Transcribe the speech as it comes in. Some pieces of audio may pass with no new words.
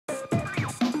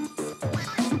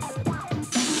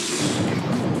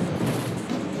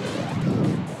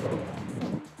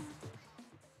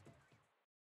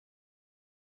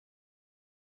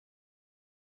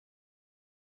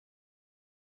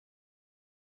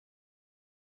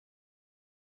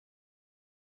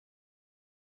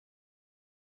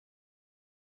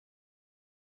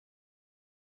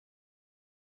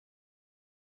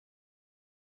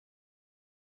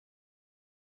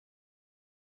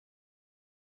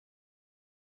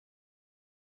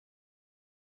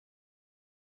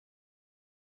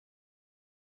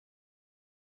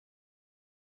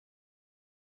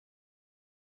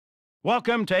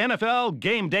Welcome to NFL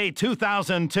Game Day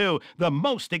 2002, the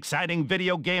most exciting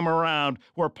video game around,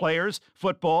 where players,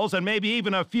 footballs, and maybe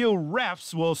even a few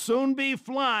refs will soon be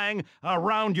flying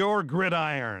around your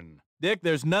gridiron. Dick,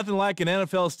 there's nothing like an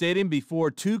NFL stadium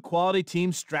before two quality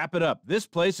teams strap it up. This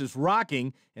place is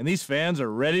rocking, and these fans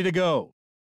are ready to go.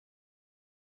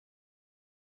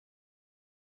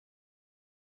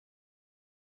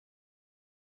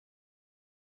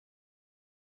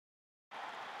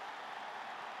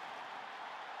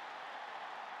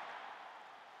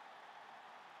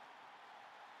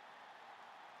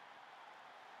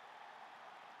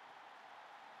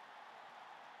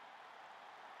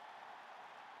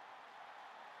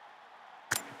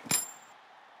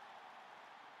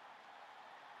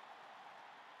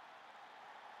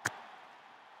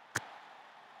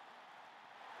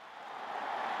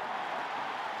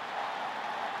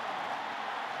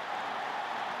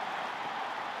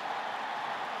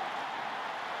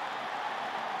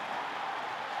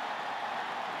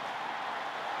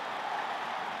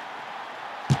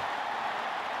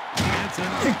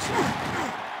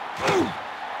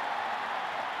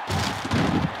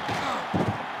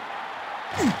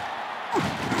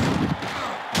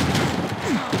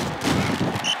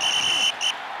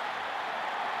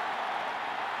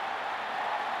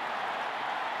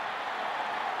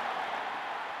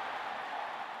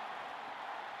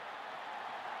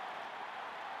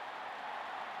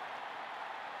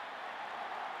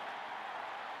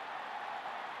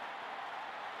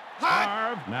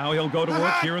 Now he'll go to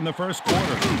work here in the first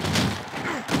quarter.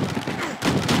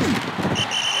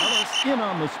 Ellis in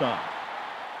on the stop.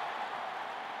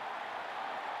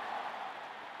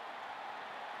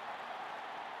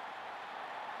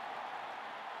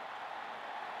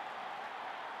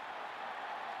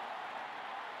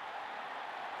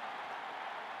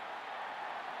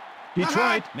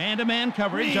 Detroit, man-to-man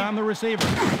coverage on the receiver.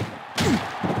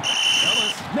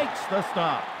 Ellis makes the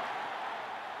stop.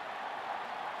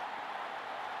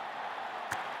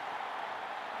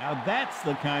 Now that's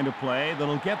the kind of play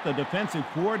that'll get the defensive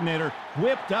coordinator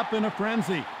whipped up in a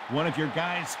frenzy. One of your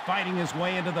guys fighting his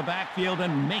way into the backfield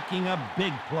and making a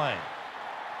big play.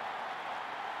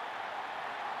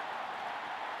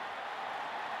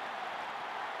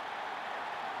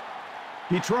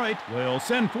 Detroit will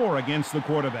send 4 against the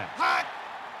quarterback.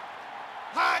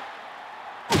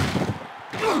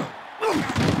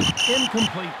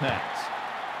 Incomplete pass.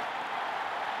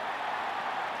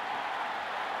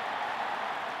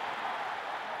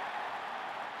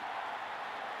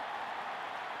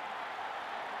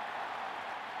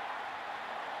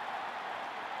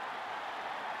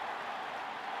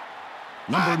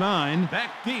 Number 9,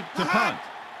 back deep to punt.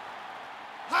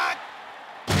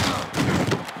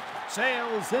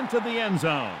 Sails into the end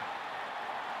zone.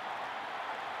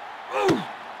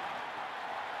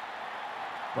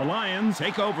 The Lions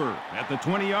take over at the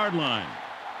 20-yard line.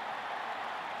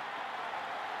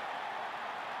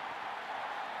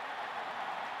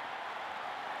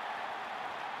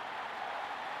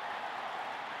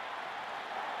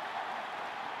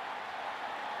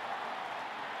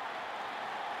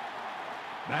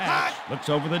 Batch looks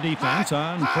over the defense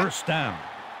on first down.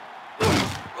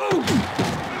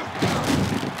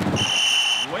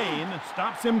 Wayne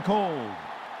stops him cold.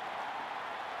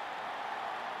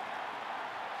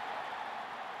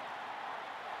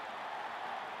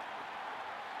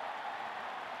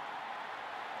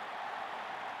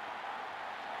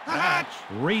 Batch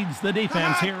reads the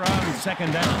defense here on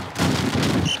second down.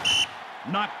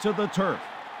 Knocked to the turf.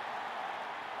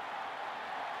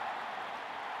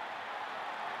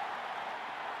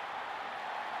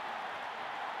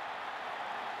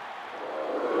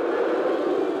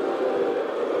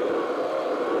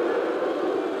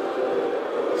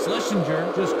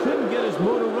 Schlesinger just couldn't get his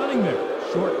motor running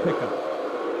there. Short pickup.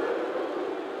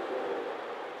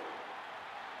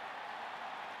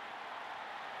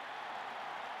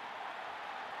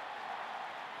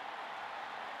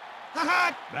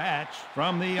 Batch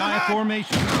from the I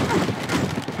formation.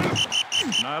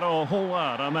 Not a whole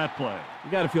lot on that play. You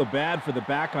got to feel bad for the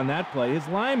back on that play. His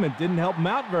lineman didn't help him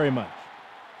out very much.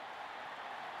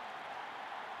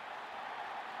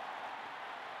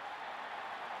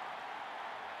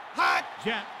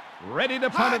 Jet ready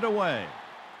to punt it away.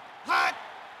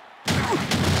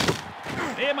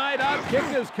 He might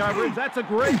outkick his coverage. That's a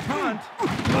great punt.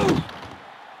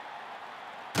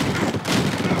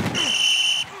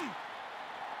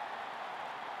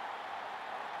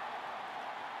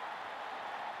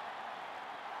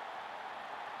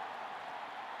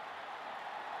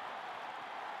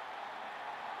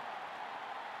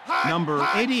 Number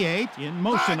 88 in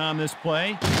motion on this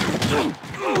play.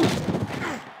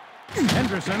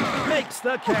 Henderson makes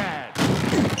the catch.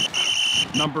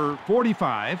 Number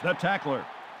 45, the tackler.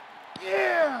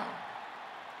 Yeah!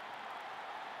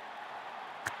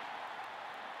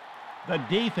 The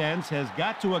defense has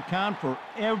got to account for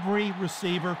every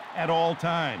receiver at all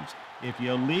times. If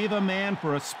you leave a man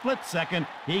for a split second,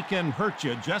 he can hurt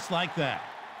you just like that.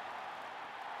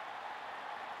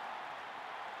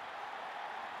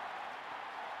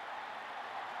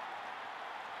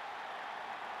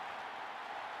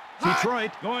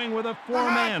 Detroit going with a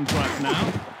four-man front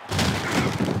now.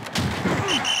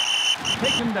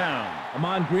 Taken down.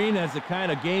 Amon Green has the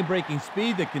kind of game-breaking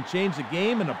speed that can change the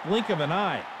game in a blink of an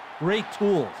eye. Great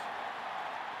tools.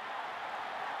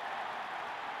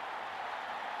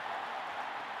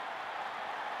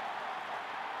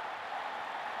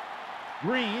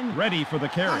 Green ready for the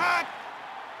carry. Hot!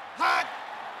 Hot!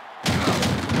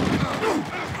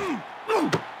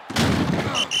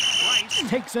 Rice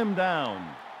takes him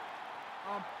down.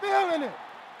 I'm feeling it!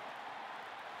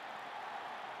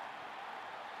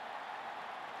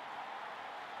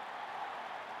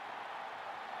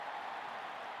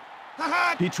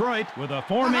 Hot! Detroit with a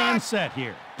four-man set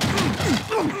here.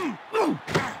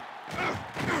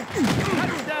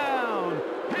 Touchdown,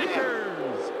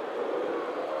 Packers!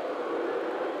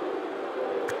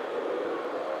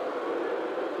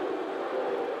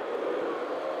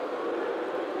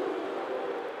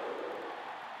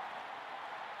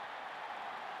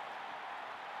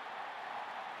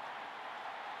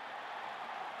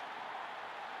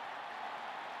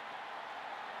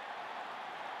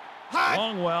 Hot!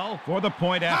 Longwell for the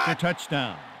point after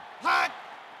touchdown. Hot!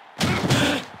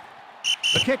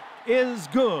 The kick is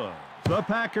good. The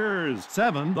Packers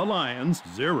 7, the Lions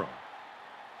 0.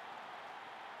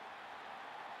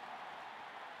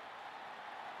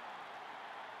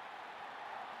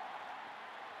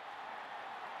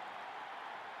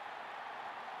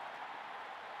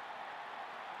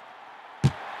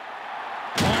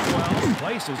 Longwell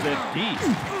places it deep.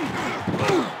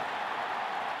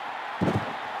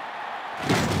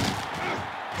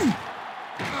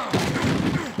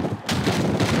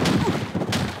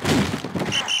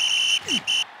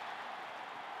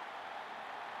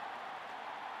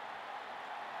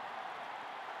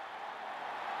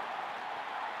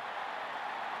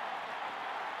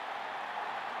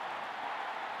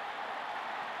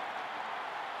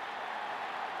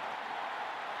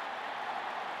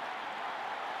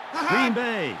 Green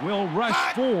Bay will rush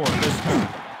 4 this time.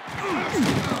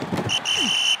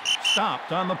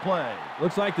 Stopped on the play.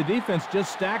 Looks like the defense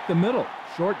just stacked the middle.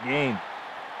 Short game.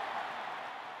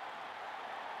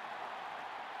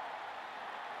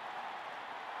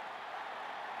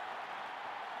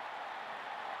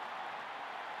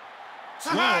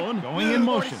 Sloan going in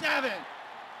motion. 47.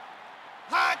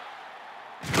 Hot!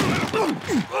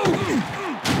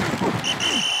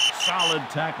 Solid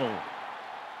tackle.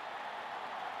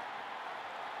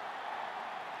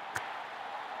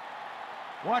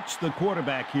 Watch the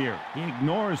quarterback here. He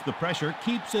ignores the pressure,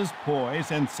 keeps his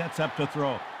poise, and sets up to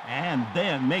throw, and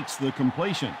then makes the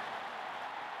completion.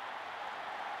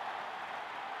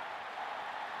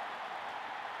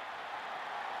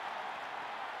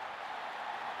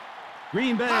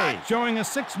 Green Bay showing a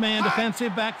 6-man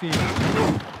defensive backfield.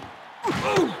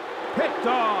 Picked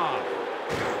off.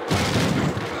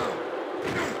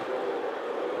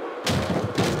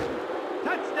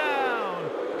 Touchdown,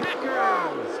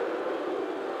 Packers.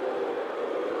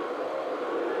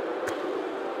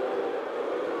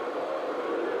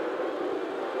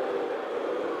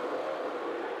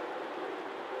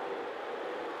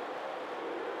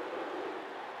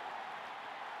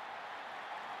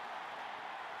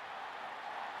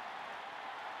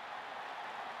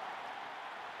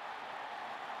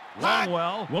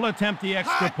 Longwell will attempt the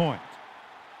extra point.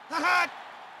 Hot!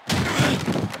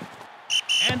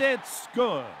 And it's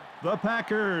good. The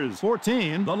Packers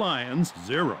 14, the Lions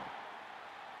 0.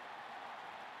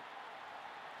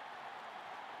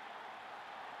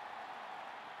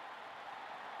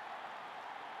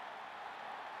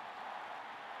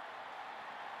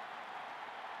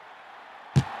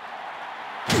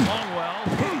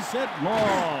 Longwell takes it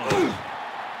long.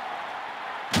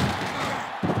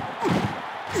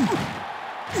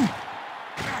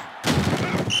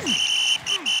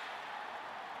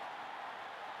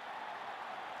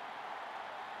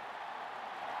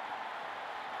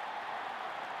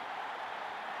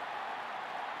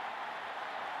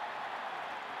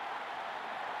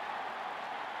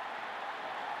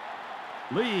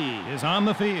 Lee is on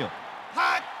the field.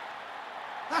 Hot!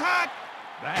 Hot!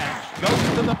 That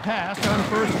goes to the pass on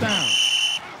first down.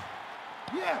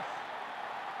 Yes!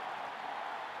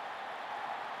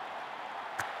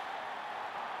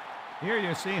 Here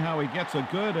you see how he gets a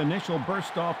good initial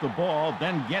burst off the ball,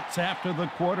 then gets after the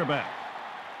quarterback.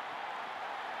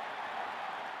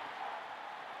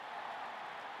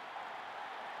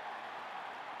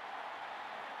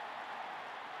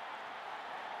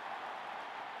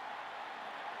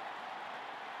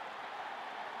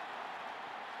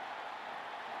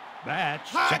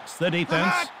 Batch checks the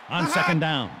defense on second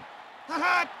down.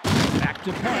 Back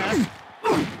to pass.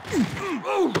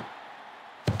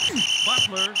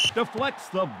 Butler deflects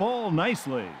the ball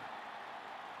nicely.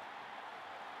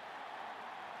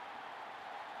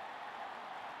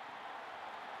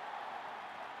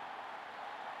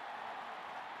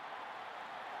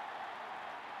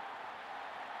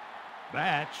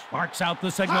 Batch barks out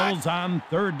the signals on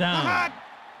third down.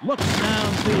 Looks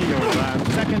downfield on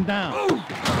second down.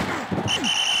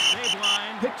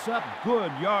 Stabline picks up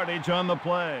good yardage on the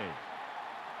play.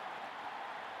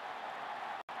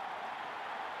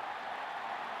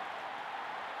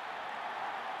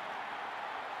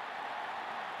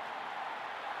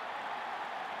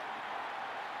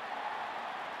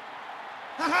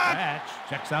 Batch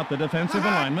checks out the defensive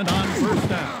alignment on first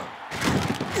down.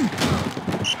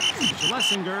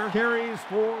 Schlesinger carries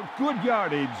for good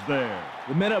yardage there.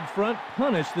 The men up front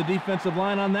punished the defensive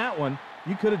line on that one.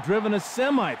 You could have driven a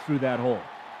semi through that hole.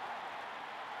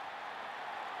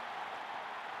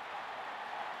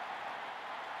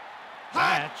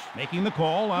 Batch making the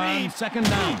call on second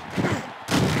down.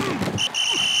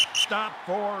 Stop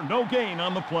for no gain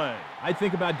on the play. I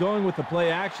think about going with the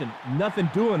play action. Nothing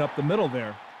doing up the middle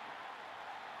there.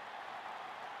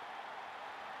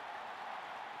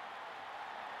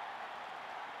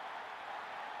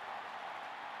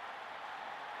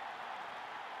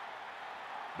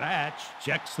 Batch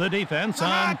checks the defense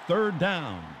on third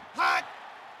down.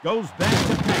 Goes back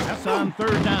to pass on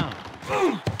third down.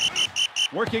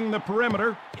 Working the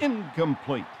perimeter,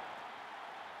 incomplete.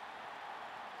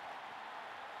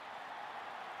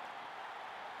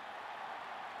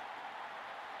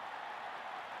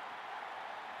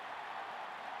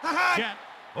 Jet,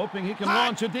 hoping he can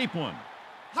launch a deep one.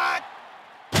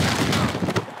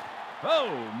 Oh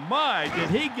my, did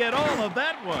he get all of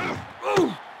that one?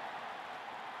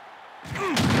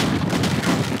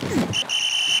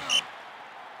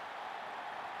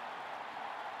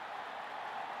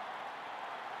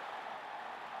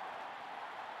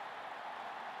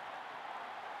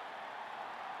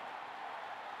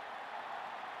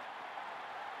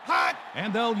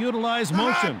 And they'll utilize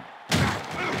motion.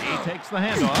 He takes the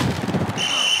handoff.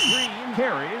 Green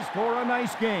carries for a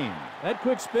nice gain. That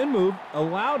quick spin move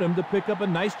allowed him to pick up a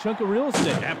nice chunk of real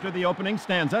estate. After the opening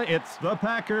stanza, it's the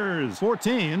Packers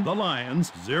 14, the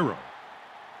Lions 0.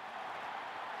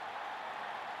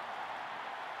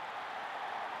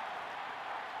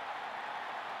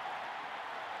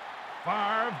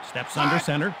 Favre steps under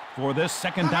center for this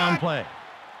second down play.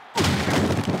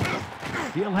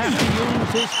 He'll have to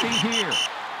use his feet here.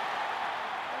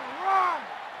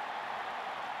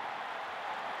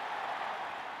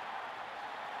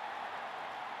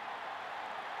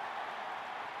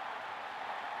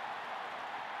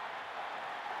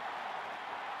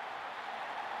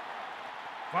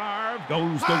 Favre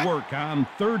goes to work on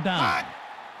third down.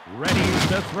 Ready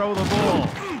to throw the ball.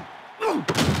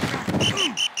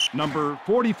 Number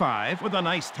 45 with a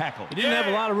nice tackle. He didn't have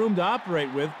a lot of room to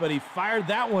operate with, but he fired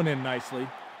that one in nicely.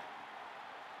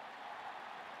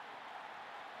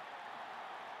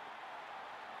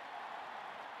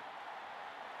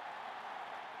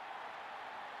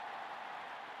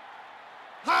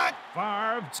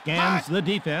 Favre scans the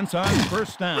defense on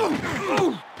first down.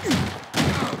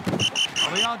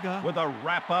 With a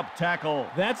wrap-up tackle.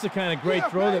 That's the kind of great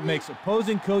throw that makes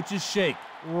opposing coaches shake.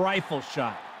 Rifle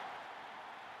shot.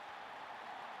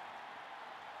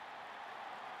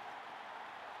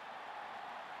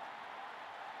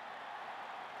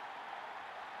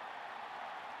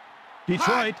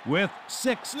 Detroit with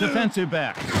 6 defensive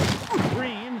backs.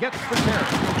 Green gets the carry.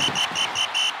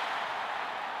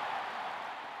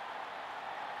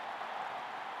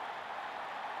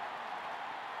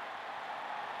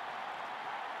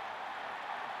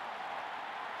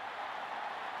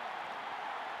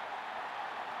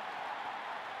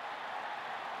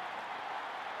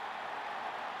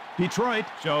 Detroit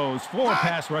shows 4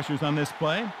 pass rushers on this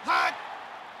play.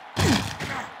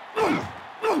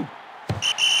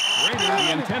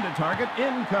 The intended target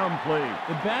incomplete.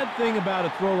 The bad thing about a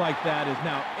throw like that is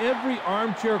now every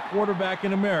armchair quarterback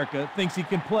in America thinks he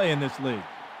can play in this league.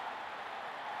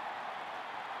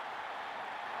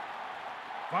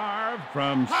 Favre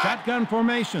from shotgun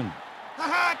formation.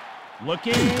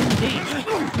 Looking deep.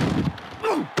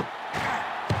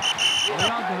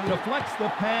 Deflects the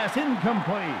pass,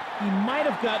 incomplete. He might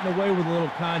have gotten away with a little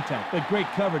contact, but great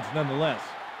coverage nonetheless.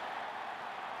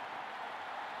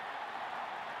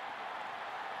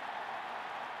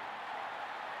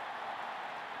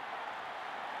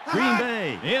 Green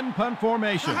Bay in punt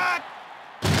formation.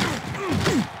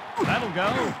 That'll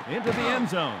go into the end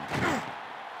zone.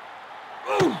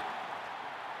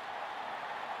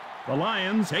 The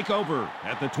Lions take over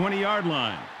at the 20-yard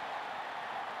line.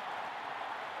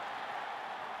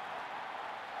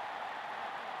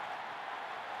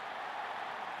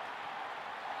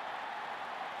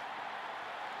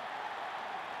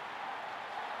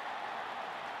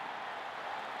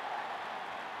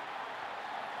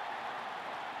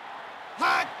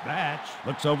 Batch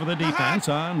looks over the defense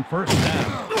on first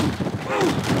down.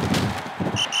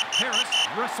 Harris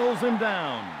wrestles him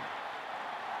down.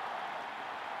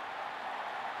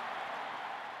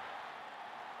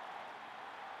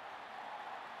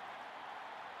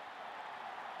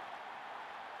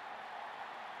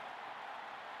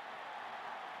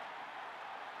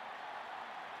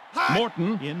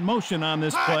 Morton in motion on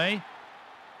this play.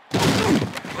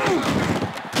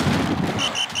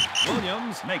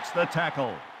 Williams makes the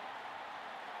tackle.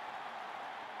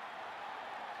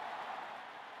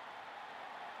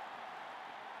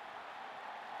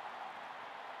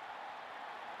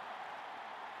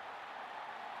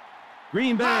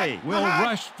 Green Bay will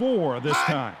rush 4 this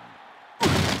time.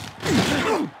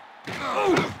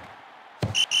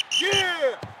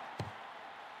 Yeah!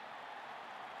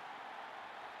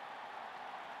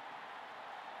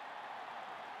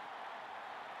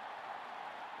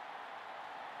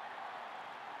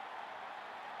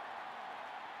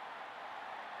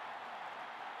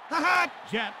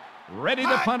 Jet ready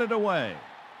to punt it away.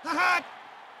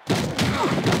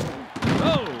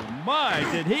 Oh my,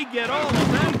 did he get all of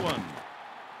that one?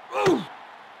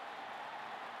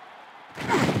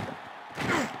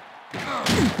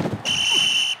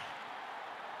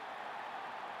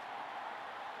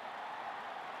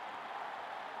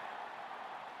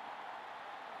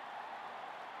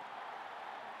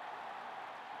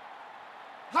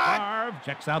 Favre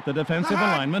checks out the defensive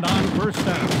alignment on first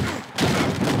down.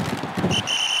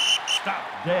 Stop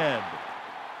dead.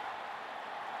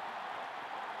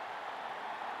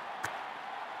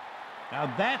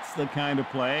 Now that's the kind of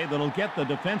play that'll get the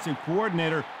defensive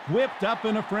coordinator whipped up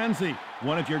in a frenzy.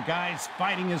 One of your guys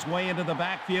fighting his way into the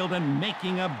backfield and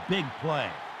making a big play.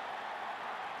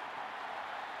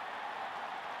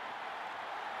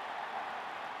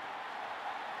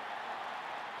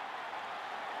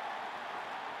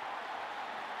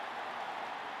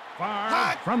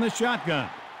 Favre from the shotgun.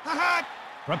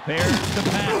 Prepares to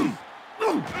pass.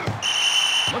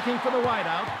 Looking for the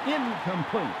wideout.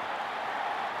 Incomplete.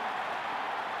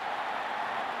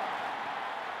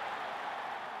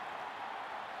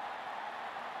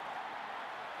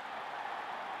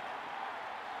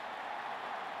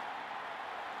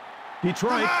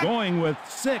 Detroit going with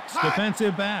 6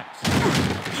 defensive backs.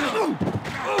 Throws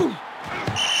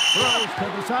to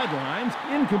the sidelines.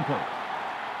 Incomplete.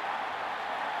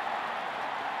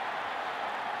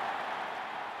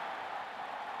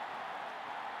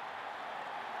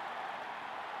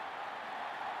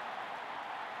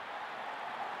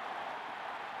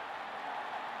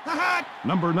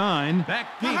 Number 9, back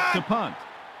deep to punt.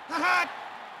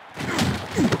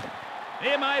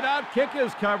 He might outkick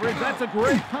his coverage. That's a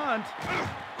great punt.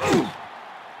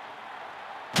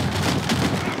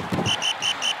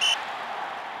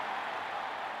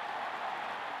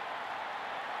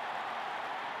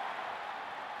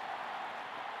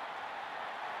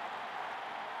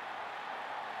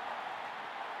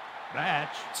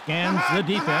 Batch scans the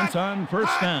defense on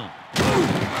first down.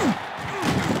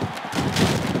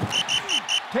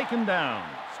 Taken down.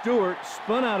 Stewart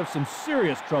spun out of some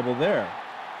serious trouble there.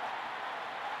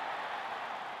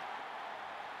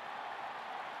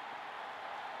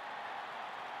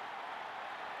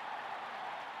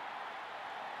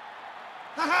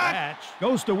 Batch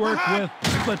goes to work with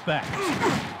split backs.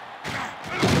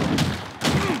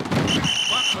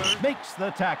 Butler makes the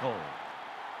tackle.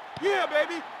 Yeah,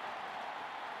 baby!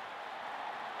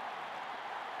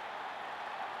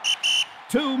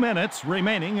 2 minutes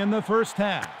remaining in the first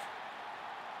half.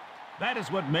 That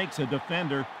is what makes a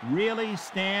defender really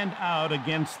stand out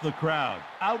against the crowd.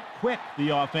 Out-quick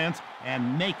the offense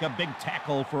and make a big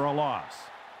tackle for a loss.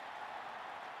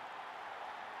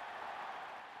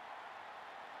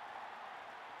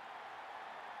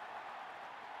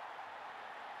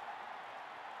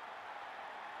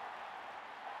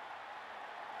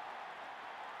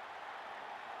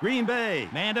 Green Bay,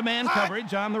 man-to-man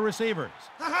coverage on the receivers.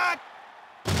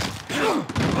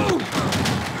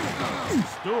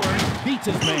 Stewart beats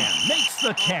his man, makes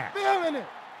the catch. Feeling it.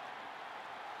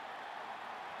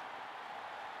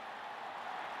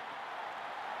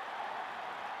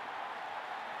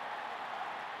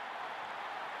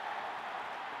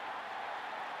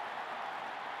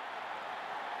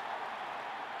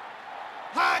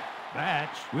 Hot.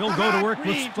 Batch will go to work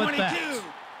with split backs.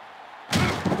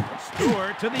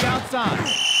 Stewart to the outside.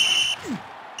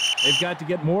 They've got to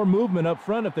get more movement up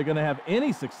front if they're going to have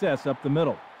any success up the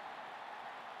middle.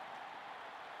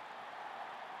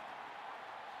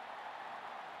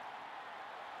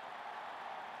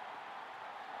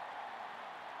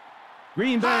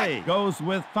 Green Bay goes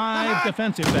with 5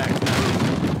 defensive backs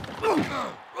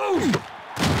now.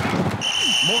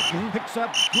 Morton picks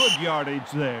up good yardage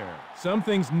there. Some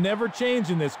things never change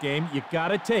in this game. You got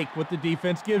to take what the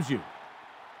defense gives you.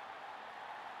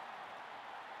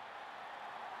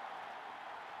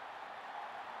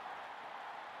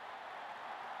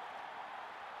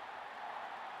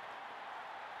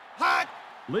 Hot.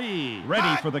 Lee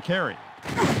ready for the carry.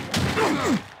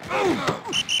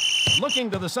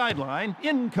 Looking to the sideline,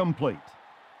 incomplete.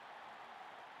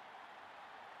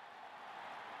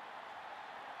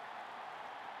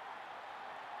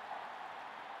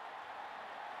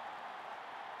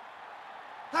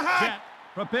 Jet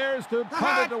prepares to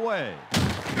punt it away.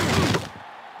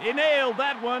 He nailed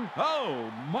that one.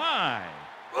 Oh, my.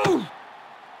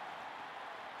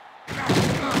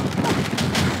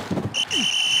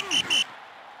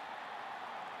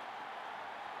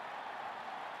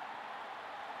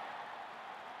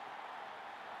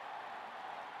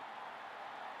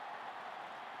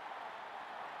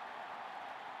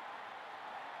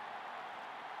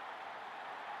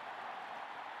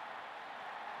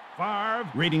 Favre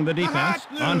reading the defense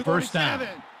on first down.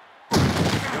 He'll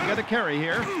get a carry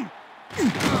here.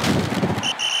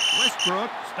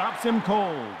 Westbrook stops him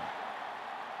cold.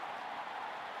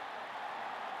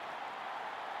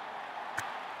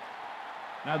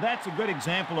 Now that's a good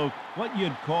example of what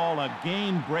you'd call a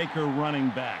game-breaker running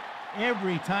back.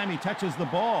 Every time he touches the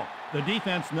ball, the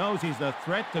defense knows he's a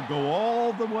threat to go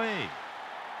all the way.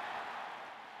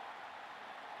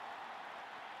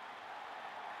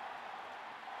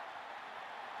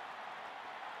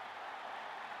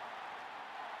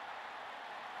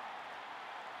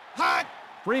 Hot.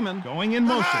 Freeman going in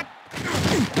motion.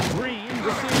 Green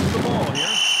receives the ball here.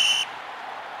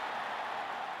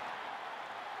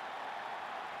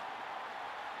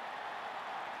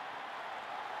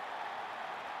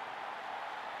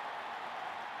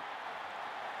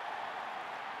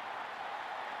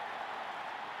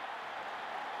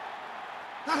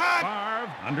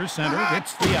 Favre under center,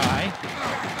 hits the eye.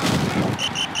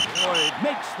 Boyd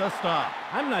makes the stop.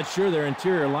 I'm not sure their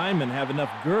interior linemen have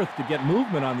enough girth to get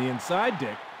movement on the inside,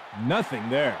 Dick. Nothing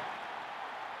there.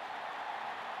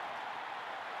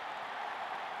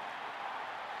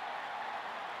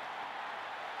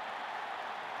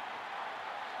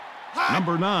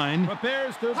 Number 9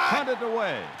 prepares to punt it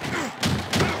away.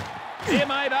 He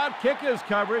might outkick his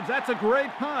coverage. That's a great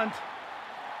punt.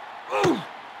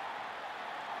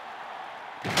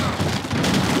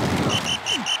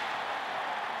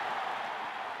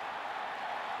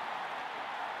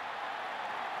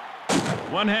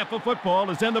 One half of football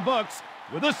is in the books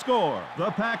with a score. The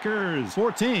Packers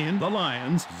 14, the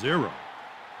Lions 0.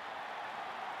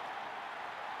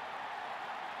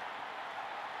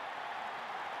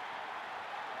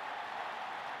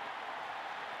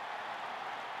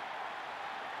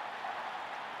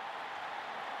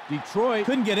 Detroit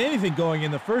couldn't get anything going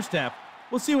in the first half.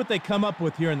 We'll see what they come up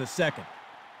with here in the second.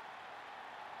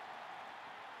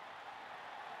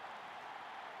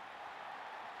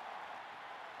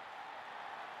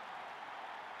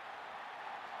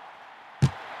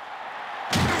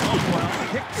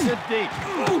 Kicks it deep.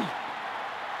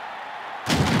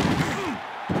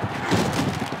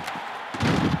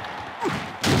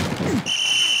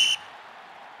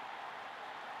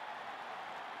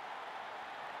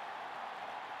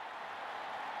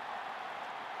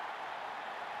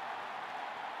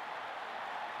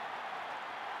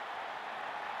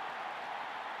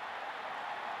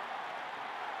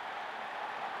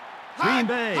 Green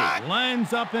Bay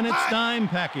lines up in its dime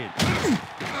package.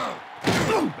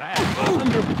 Back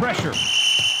under pressure.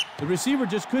 The receiver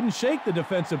just couldn't shake the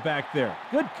defensive back there.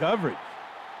 Good coverage.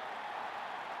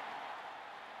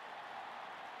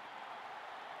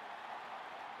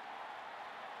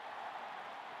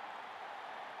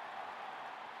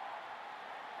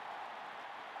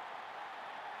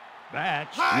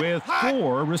 Batch with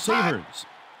 4 receivers.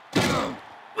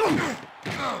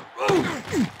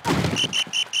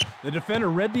 The defender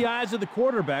read the eyes of the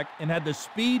quarterback and had the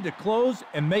speed to close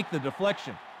and make the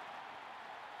deflection.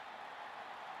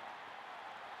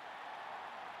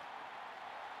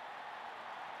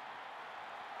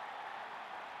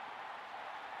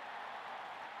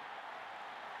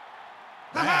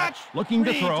 Hatch, looking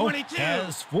to throw, 322.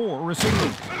 has 4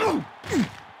 receivers.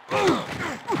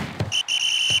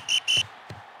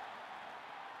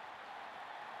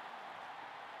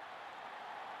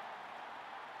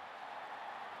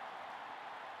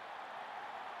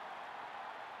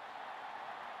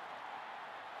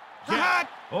 Hot.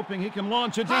 Hoping he can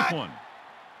launch a deep Hot. one.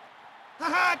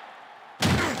 Hot.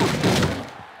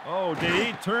 Oh, did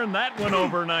he turn that one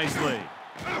over nicely?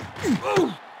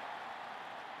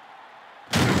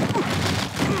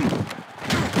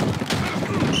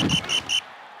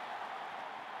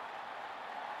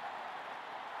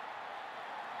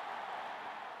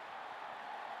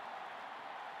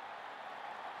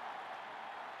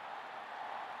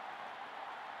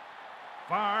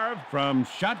 Favre from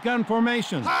shotgun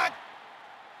formation. Hot.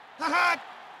 Hot.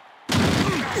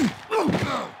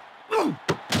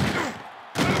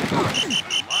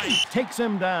 Takes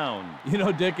him down. You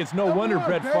know, Dick, it's no wonder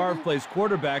Brett Favre plays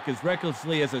quarterback as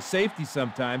recklessly as a safety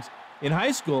sometimes. In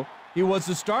high school, he was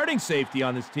the starting safety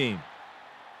on his team.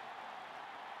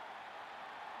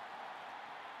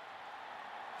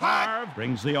 Favre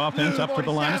brings the offense up to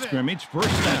the line of 47. scrimmage. First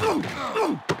down.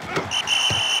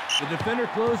 The defender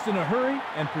closed in a hurry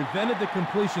and prevented the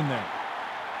completion there.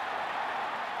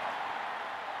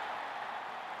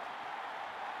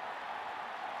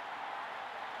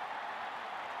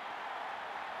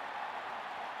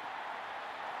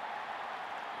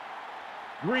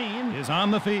 Green is on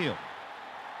the field.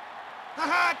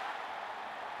 Hot.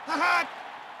 Hot.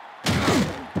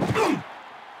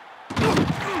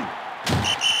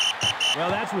 Well,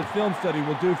 that's what film study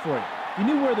will do for you. He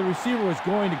knew where the receiver was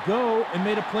going to go and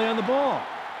made a play on the ball.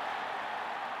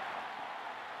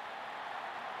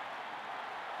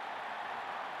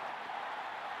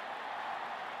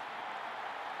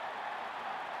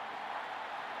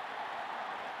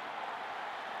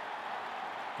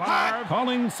 Favre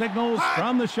calling signals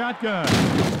from the shotgun.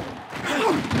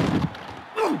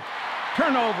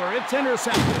 Turnover, it's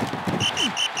intercepted.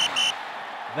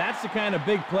 That's the kind of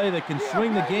big play that can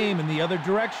swing the game in the other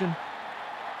direction.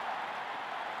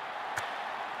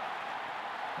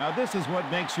 Now this is what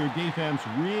makes your defense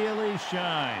really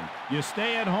shine. You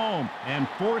stay at home and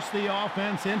force the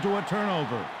offense into a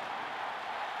turnover.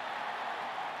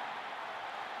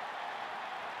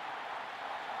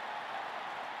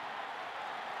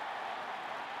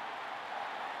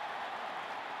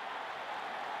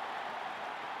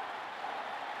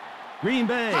 Green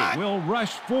Bay will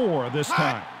rush 4 this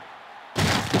time.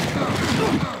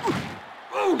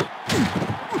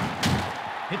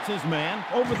 Hits his man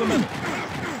over the middle.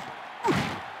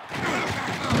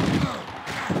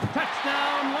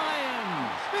 Touchdown,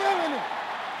 Lions!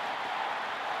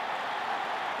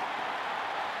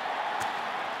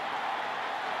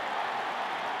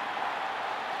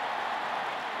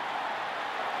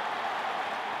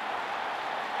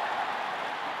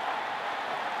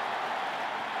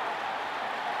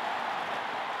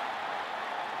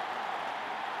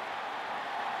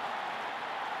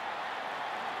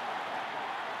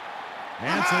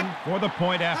 Hansen for the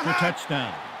point after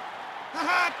touchdown.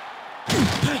 Hot.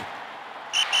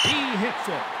 He hits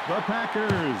it. The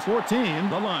Packers 14,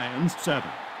 the Lions 7.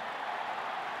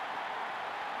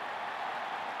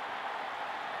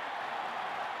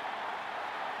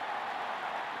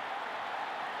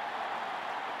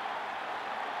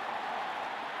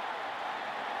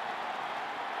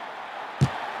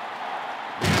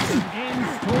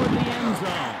 Aims toward the end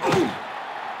zone.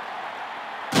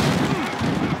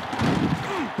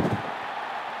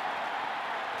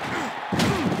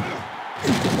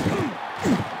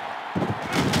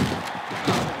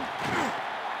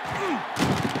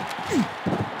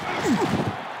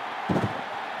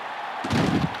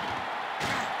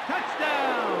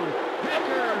 Touchdown,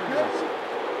 Packers!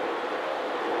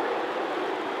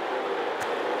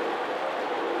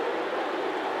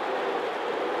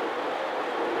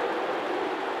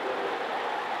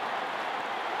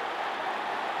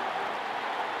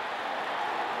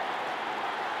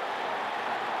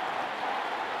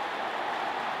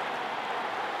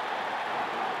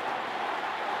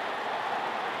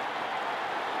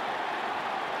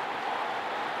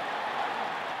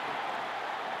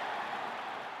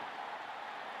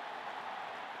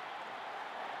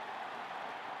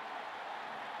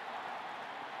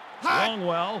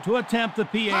 Longwell to attempt the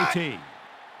PAT.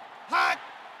 Hot.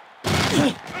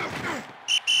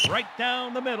 Right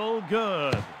down the middle,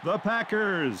 good. The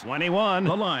Packers 21,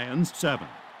 the Lions 7.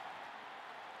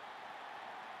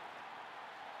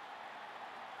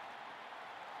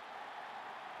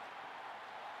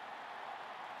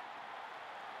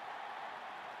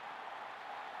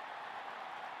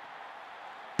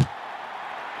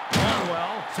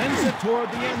 well, sends it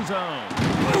toward the end zone.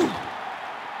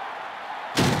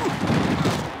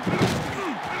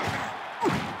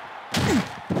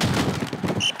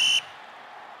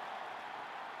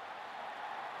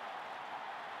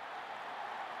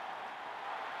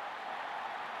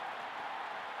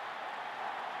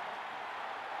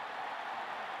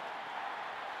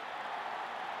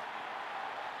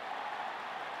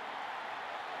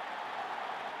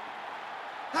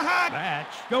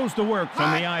 Batch goes to work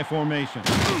from the I formation.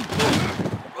 Edwards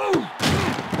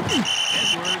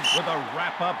with a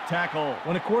wrap-up tackle.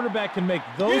 When a quarterback can make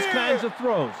those kinds of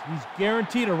throws, he's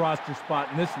guaranteed a roster spot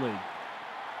in this league.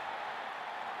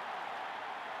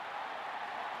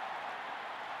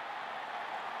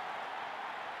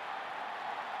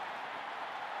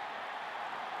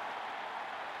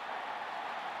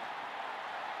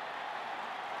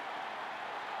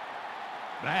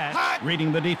 Batch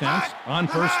reading the defense on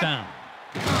first down.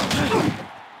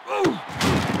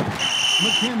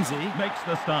 McKenzie makes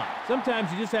the stop.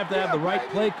 Sometimes you just have to have the right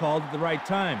play called at the right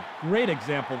time. Great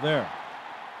example there.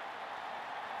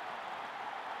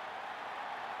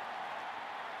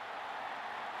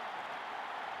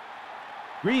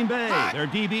 Green Bay, their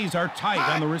DBs are tight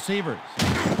on the receivers.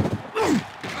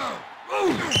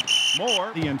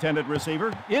 Moore, the intended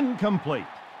receiver, incomplete.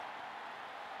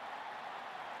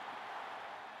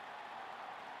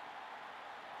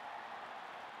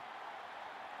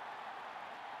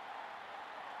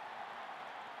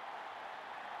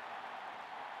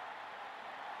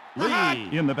 Lee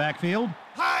in the backfield.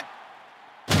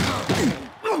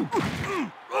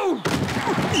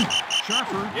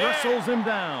 Sharper wrestles him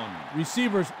down.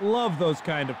 Receivers love those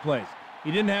kind of plays.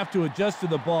 He didn't have to adjust to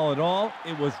the ball at all.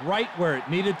 It was right where it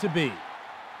needed to be.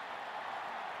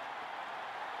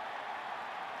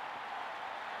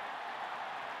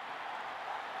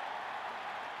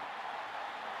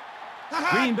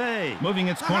 Green Bay moving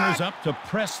its corners up to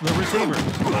press the receivers.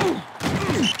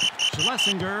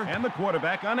 Schlesinger and the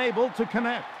quarterback unable to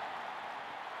connect.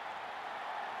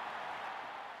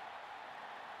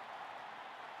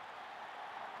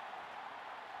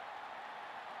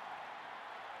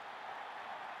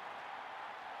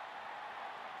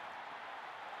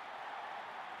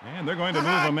 And they're going to move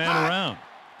a man around.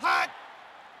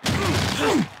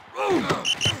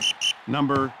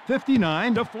 Number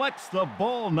 59 deflects the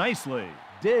ball nicely.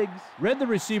 Diggs read the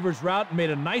receiver's route and made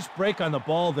a nice break on the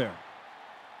ball there.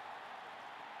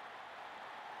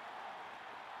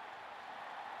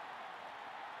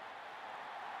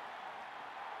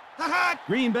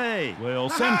 Green Bay will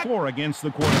send 4 against the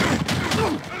quarterback.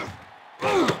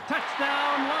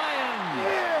 Touchdown,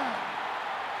 Lions!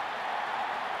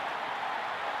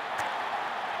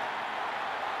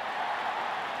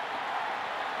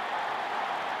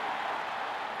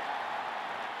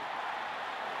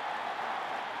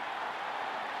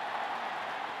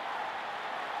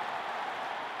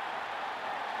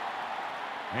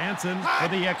 Hansen for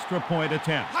the extra point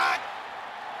attempt.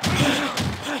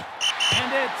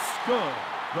 And it's good.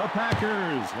 The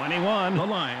Packers 21, the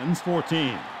Lions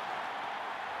 14.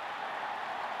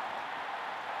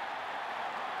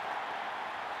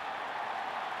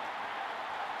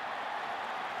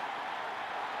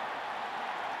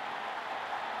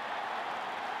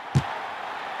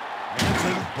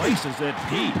 Hansen places it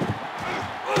deep.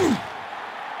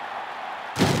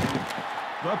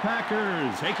 The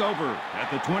Packers take over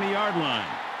at the 20-yard line.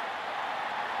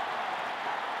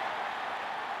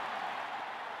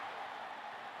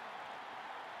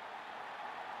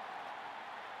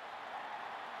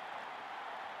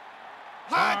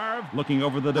 Favre looking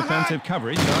over the defensive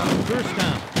coverage on first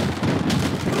down.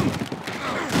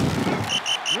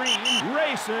 Green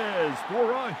races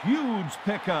for a huge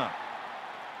pickup.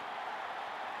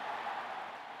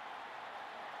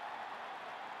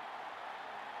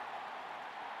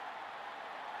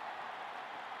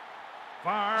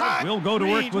 Favre will go to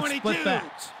work with split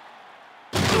backs.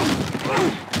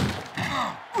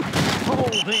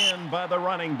 Pulled in by the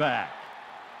running back.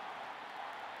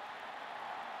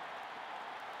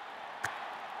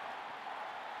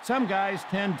 Some guys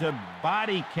tend to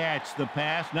body catch the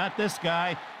pass. Not this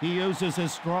guy. He uses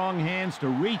his strong hands to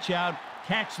reach out,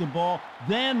 catch the ball,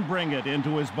 then bring it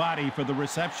into his body for the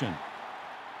reception.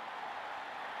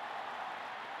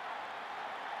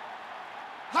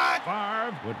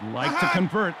 Favre would like to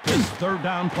convert this third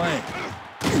down play.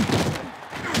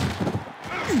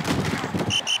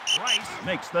 Rice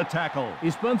makes the tackle. He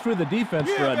spun through the defense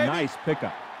for a nice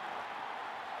pickup.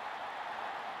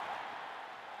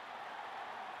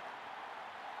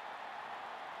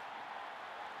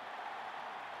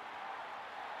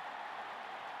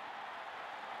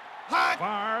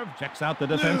 Favre Favre checks out the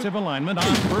defensive alignment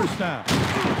on first down.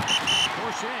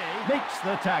 Crochet makes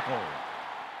the tackle.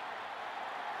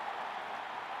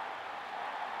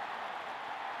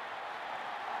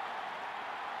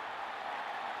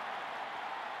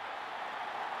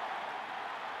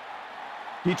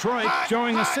 Detroit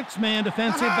showing a six-man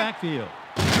defensive backfield.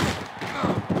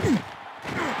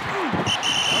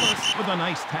 Ellis with a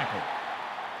nice tackle.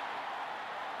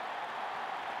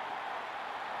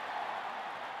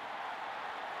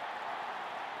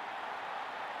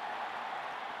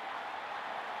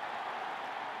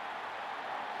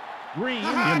 Green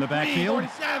in the backfield.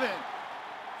 Favre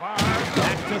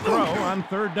back to throw on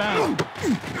third down.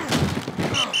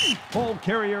 Ball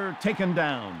carrier taken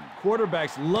down.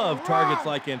 Quarterbacks love targets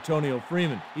like Antonio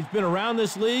Freeman. He's been around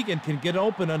this league and can get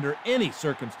open under any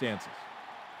circumstances.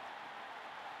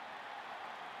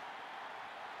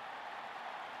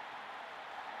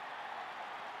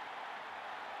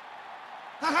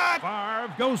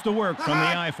 Favre goes to work from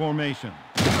the I formation.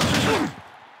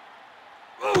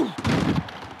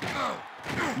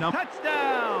 Now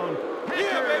touchdown! Packers!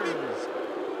 Yeah, baby!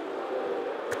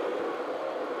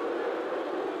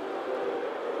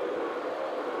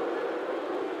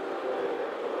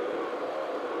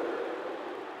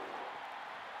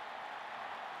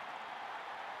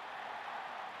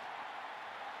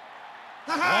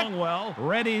 Longwell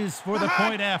readies for the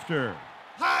point after.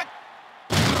 Hot!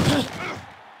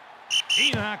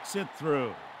 He knocks it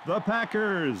through. The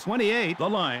Packers 28, the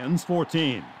Lions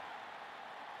 14.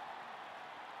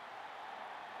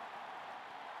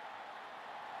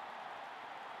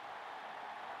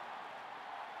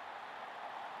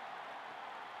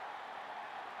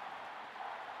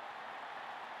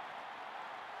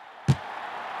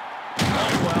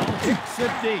 Longwell kicks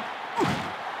it deep.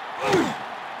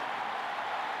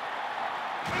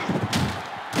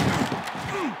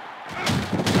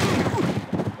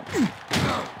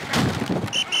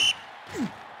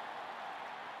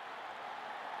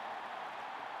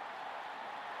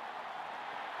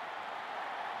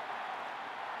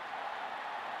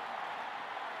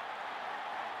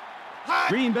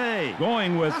 Green Bay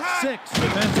going with 6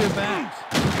 defensive backs.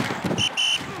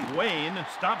 Wayne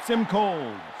stops him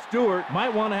cold. Stewart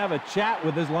might want to have a chat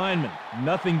with his lineman.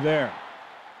 Nothing there.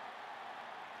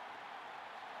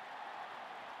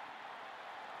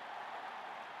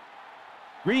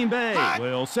 Green Bay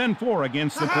will send 4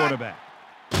 against the quarterback.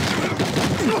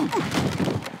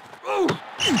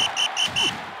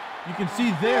 You can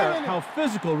see there how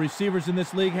physical receivers in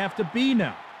this league have to be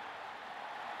now.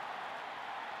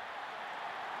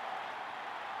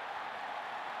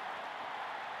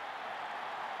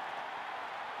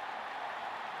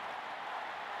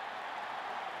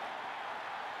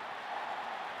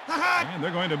 And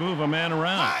they're going to move a man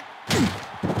around.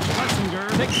 Plessinger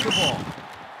takes the ball.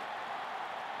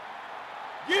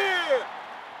 Yeah!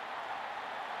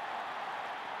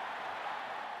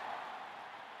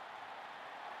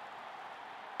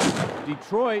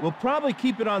 Detroit will probably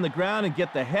keep it on the ground and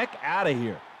get the heck out of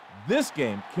here. This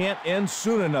game can't end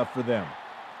soon enough for them.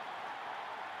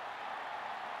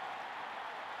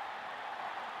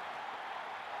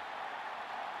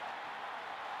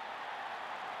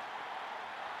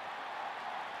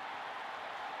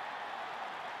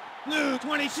 Blue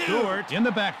 22. Stewart in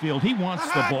the backfield. He wants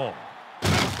the ball.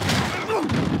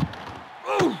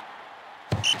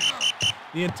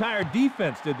 The entire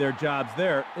defense did their jobs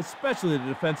there, especially the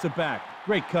defensive back.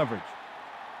 Great coverage.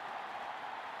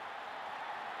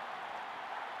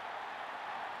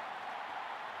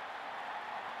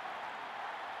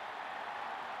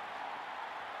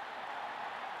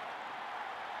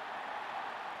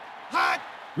 Hot!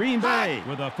 Green Bay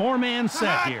with a 4-man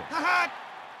set here. Hot!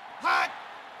 Hot!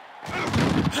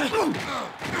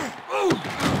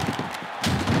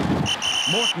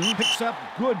 Morton picks up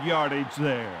good yardage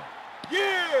there.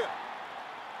 Yeah!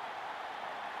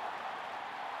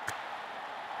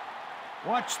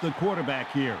 Watch the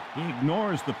quarterback here. He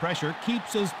ignores the pressure,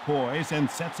 keeps his poise, and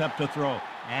sets up to throw,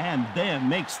 and then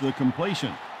makes the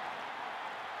completion.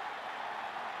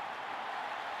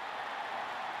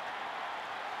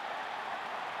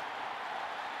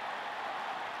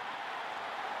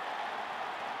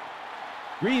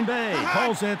 Green Bay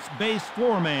calls its base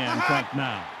 4-man front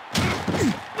now.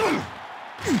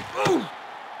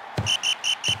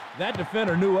 That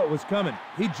defender knew what was coming.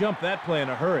 He jumped that play in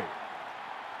a hurry.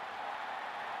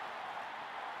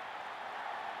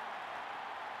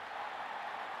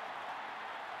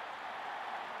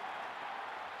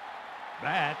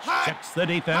 Batch checks the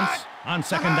defense on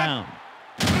second down.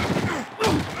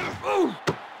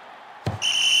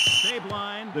 Save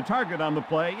line, the target on the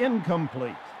play,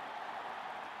 incomplete.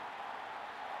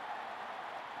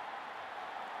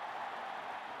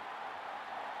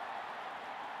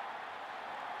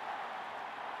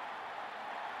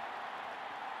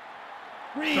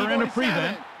 They're in a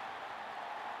prevent.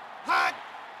 Hot.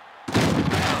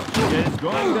 Is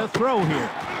going to throw here.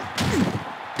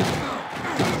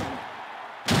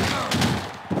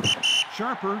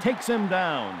 Sharper takes him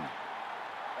down.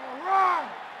 All right.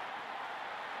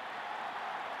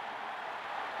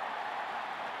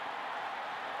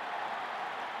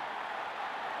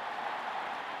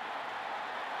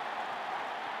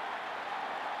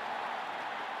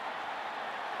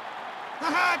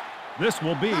 Hot. This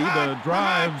will be the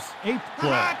drive's 8th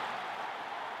play.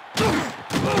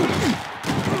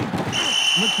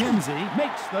 McKenzie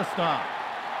makes the stop.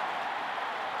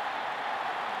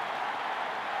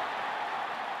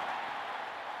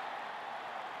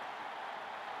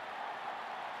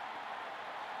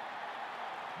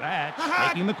 Batch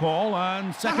taking the call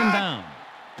on 2nd down.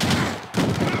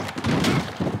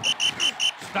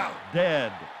 Stop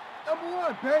dead. Number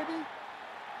 1, baby.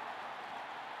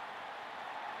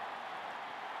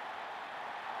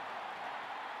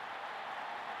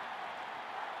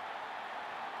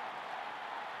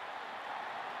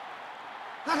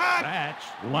 Batch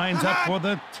lines up for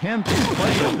the 10th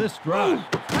play of this drive.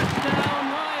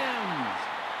 Touchdown, Lions!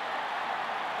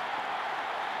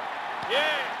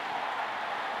 Yeah.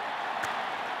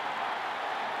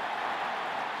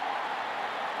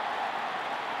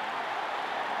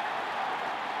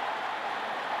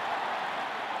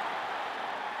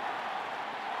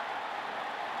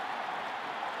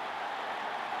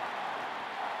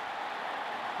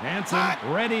 Hanson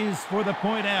readies for the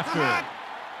point after.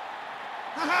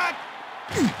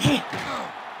 He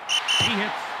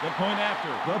hits the point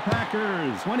after. The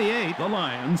Packers 28, the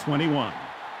Lions 21.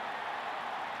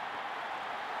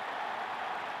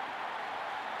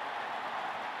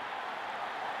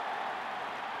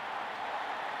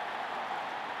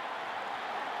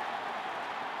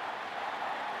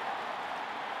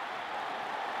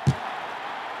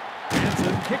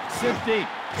 Hanson kicks it deep.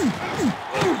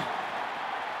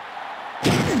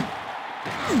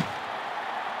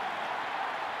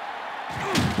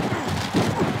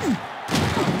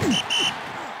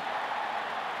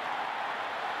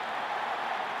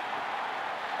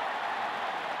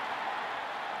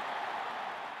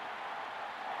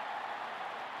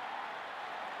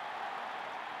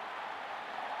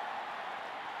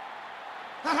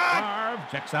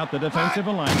 Checks out the defensive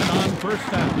alignment on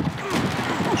 1st down.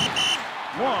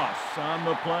 Loss on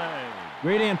the play.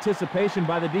 Great anticipation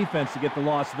by the defense to get the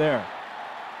loss there.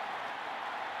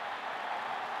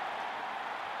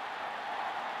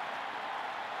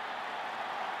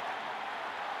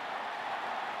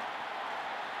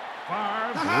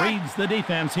 Favre reads the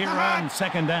defense here on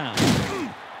 2nd down.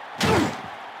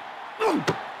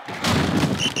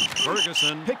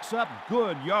 Ferguson picks up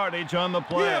good yardage on the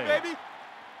play. Yeah, baby.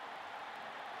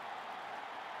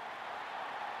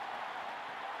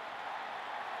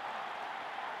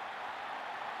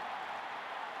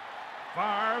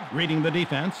 Favre reading the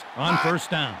defense on 1st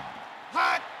down.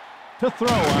 Hot. To throw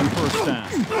on 1st down.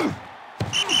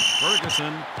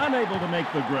 Ferguson unable to make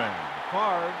the grab.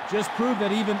 Favre just proved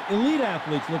that even elite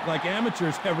athletes look like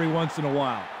amateurs every once in a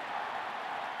while.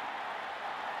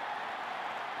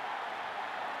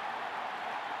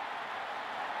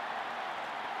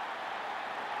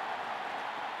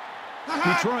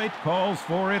 Detroit calls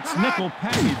for its nickel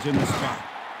package in the spot.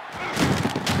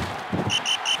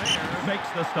 Makes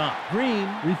the stop. Green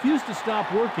refused to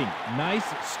stop working. Nice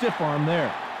stiff arm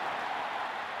there.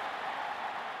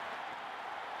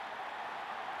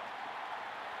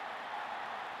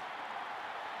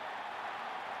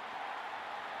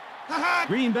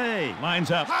 Green Bay lines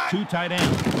up 2 tight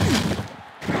ends.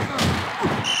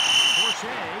 Forte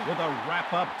with a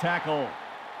wrap-up tackle.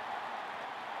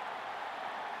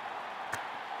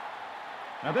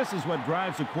 Now this is what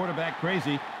drives a quarterback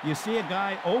crazy. You see a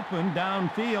guy open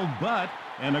downfield, but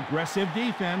an aggressive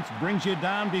defense brings you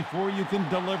down before you can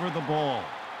deliver the ball.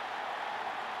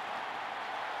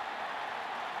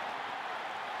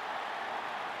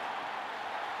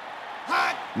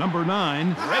 Number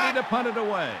 9, ready to punt it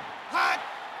away.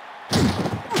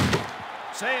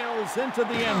 Sails into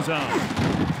the end zone.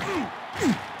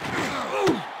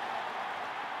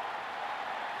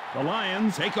 The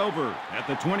Lions take over at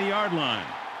the 20-yard line.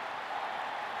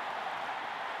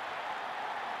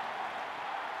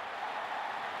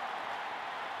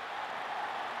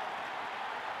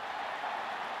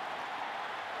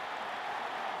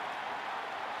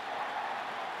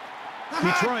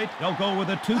 Detroit, they'll go with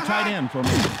a 2 tight end for me.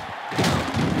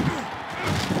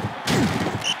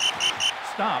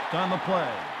 Stopped on the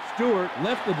play. Stewart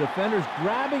left the defenders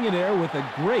grabbing in air with a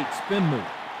great spin move.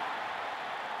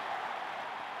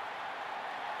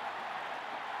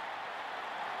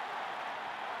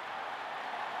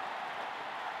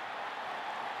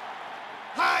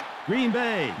 Green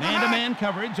Bay, man-to-man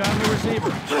coverage on the receiver.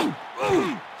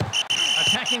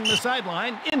 Attacking the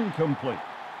sideline, incomplete.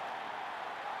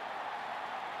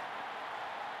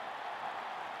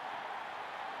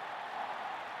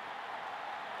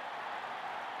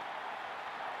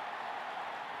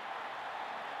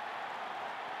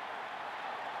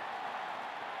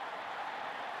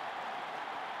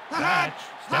 Batch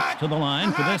steps to the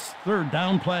line for this third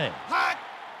down play.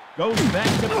 Goes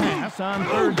back to pass on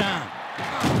third down.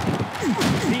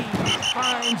 He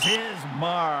finds his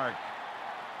mark.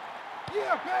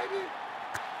 Yeah, baby.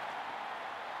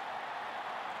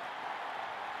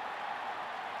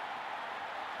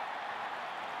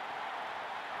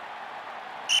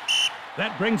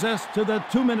 That brings us to the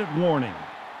 2-minute warning.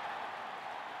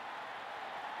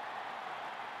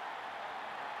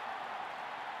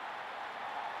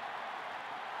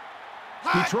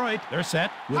 Detroit, they're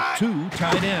set with 2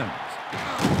 tight ends.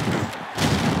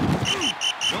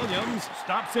 Williams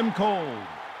stops him cold.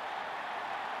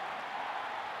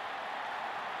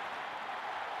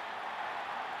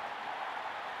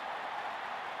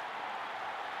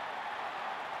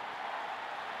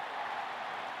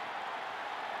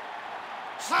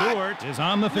 Stewart is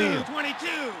on the field.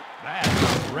 22.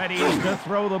 That's ready to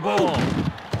throw the ball.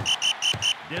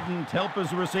 Didn't help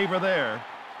his receiver there.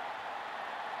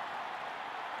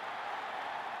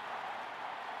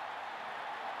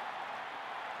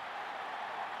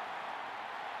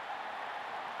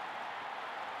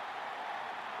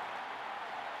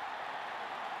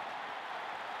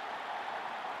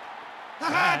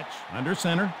 Batch, under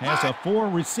center, has a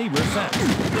 4-receiver set.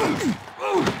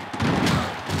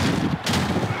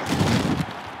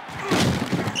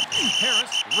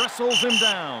 Harris wrestles him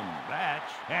down. Batch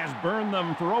has burned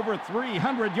them for over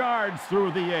 300 yards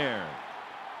through the air.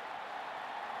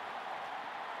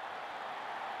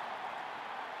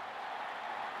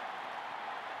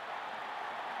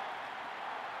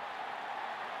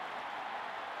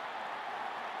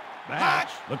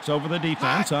 Batch looks over the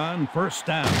defense on first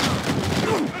down.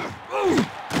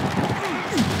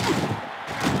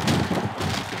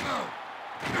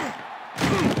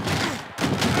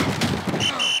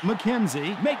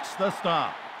 McKenzie makes the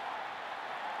stop.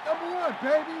 Number 1,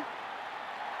 baby.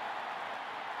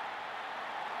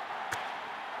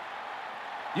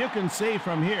 You can see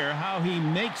from here how he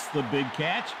makes the big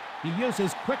catch. He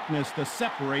uses quickness to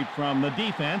separate from the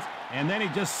defense, and then he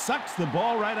just sucks the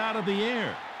ball right out of the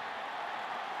air.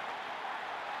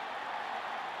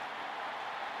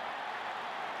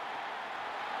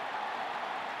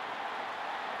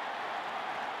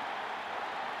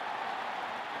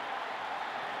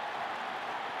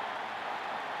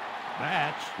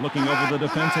 Batch looking over the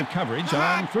defensive coverage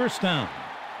on first down.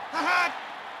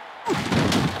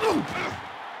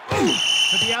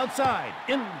 To the outside,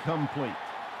 incomplete.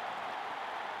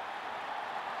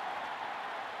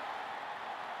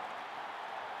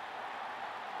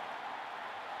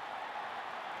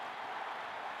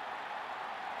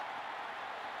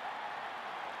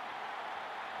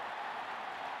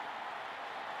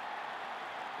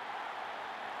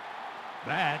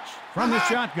 Batch from the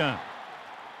shotgun.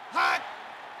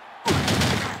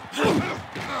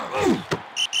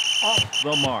 Off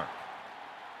the mark.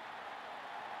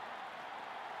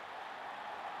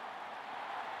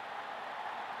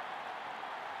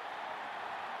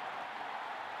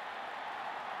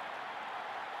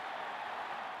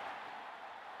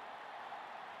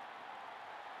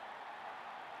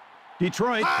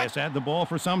 Detroit has had the ball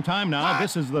for some time now.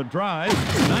 This is the drive.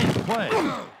 Ninth play.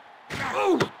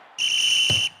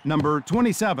 Number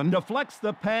 27 deflects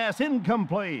the pass,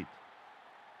 incomplete.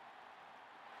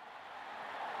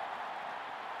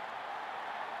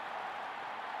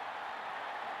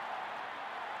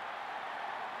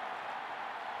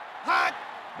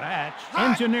 Batch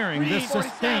engineering this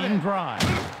sustained drive.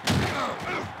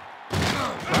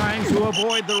 Trying to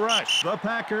avoid the rush. The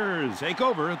Packers take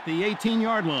over at the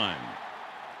 18-yard line.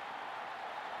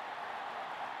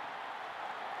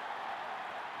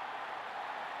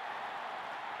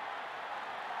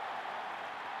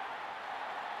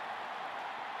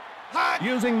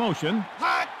 Using motion.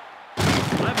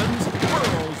 Levens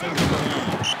whirls into the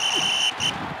line.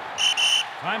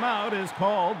 Timeout is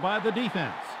called by the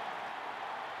defense.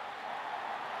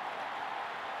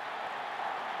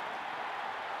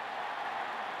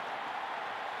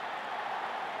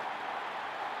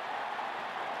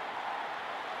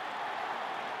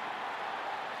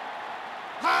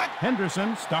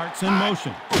 Henderson starts in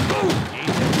motion. He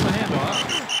takes the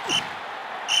handoff.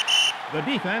 The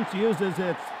defense uses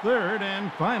its third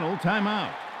and final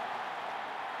timeout.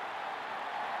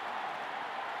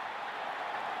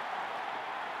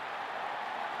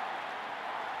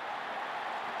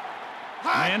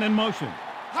 Man in motion.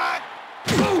 Hot.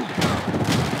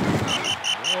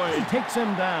 Boy, he takes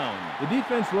him down. The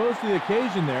defense rose to the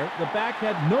occasion there. The back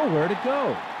had nowhere to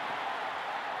go.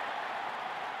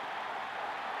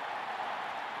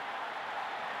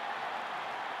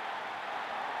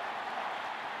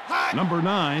 Hot. Number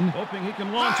 9, hoping he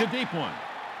can launch a deep one.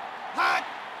 Hot.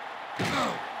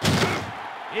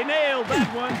 He nailed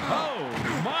that one. Oh,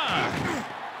 my.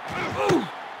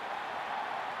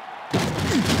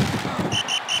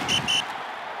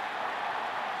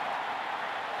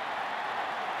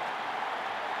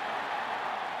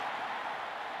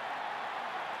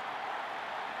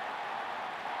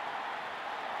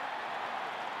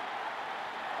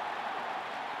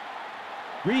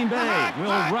 Green Bay will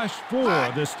rush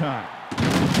 4 this time.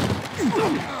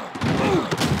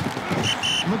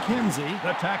 McKenzie,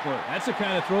 the tackler. That's the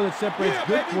kind of throw that separates Yeah,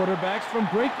 good baby. quarterbacks from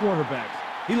great quarterbacks.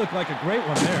 He looked like a great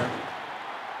one there.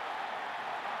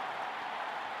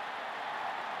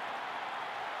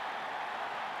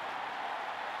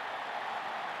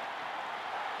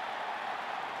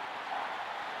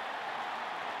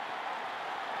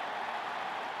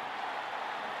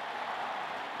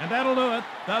 And that'll do it.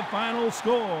 The final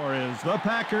score is the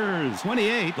Packers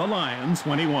 28, the Lions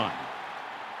 21.